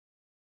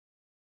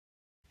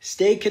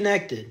Stay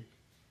connected.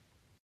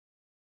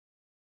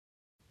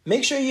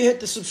 Make sure you hit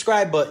the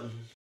subscribe button.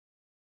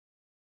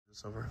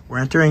 We're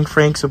entering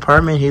Frank's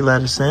apartment. He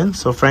let us in,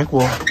 so Frank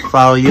will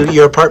follow you.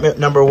 Your apartment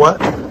number what?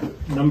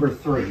 Number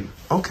 3.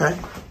 Okay.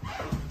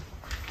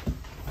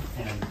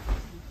 And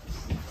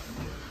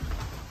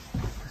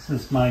this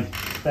is my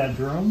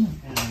bedroom,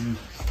 and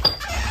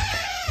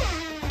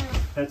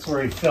that's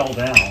where he fell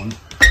down.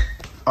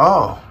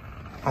 Oh,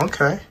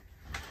 okay.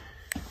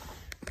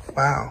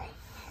 Wow.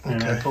 Okay.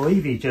 And I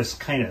believe he just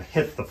kind of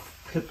hit the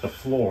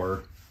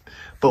floor.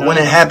 But when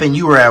it happened,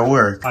 you were at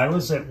work. I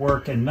was at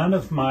work, and none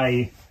of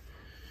my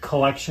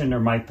collection or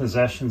my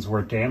possessions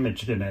were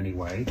damaged in any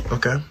way.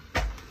 Okay.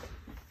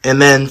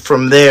 And then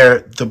from there,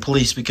 the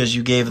police, because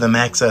you gave them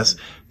access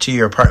to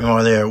your apartment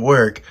while they were at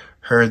work,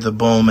 heard the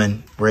boom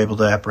and were able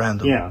to apprehend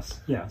them. Yes,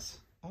 yes.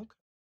 Okay.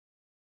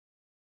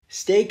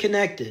 Stay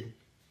connected.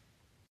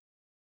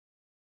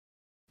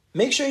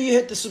 Make sure you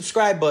hit the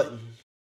subscribe button.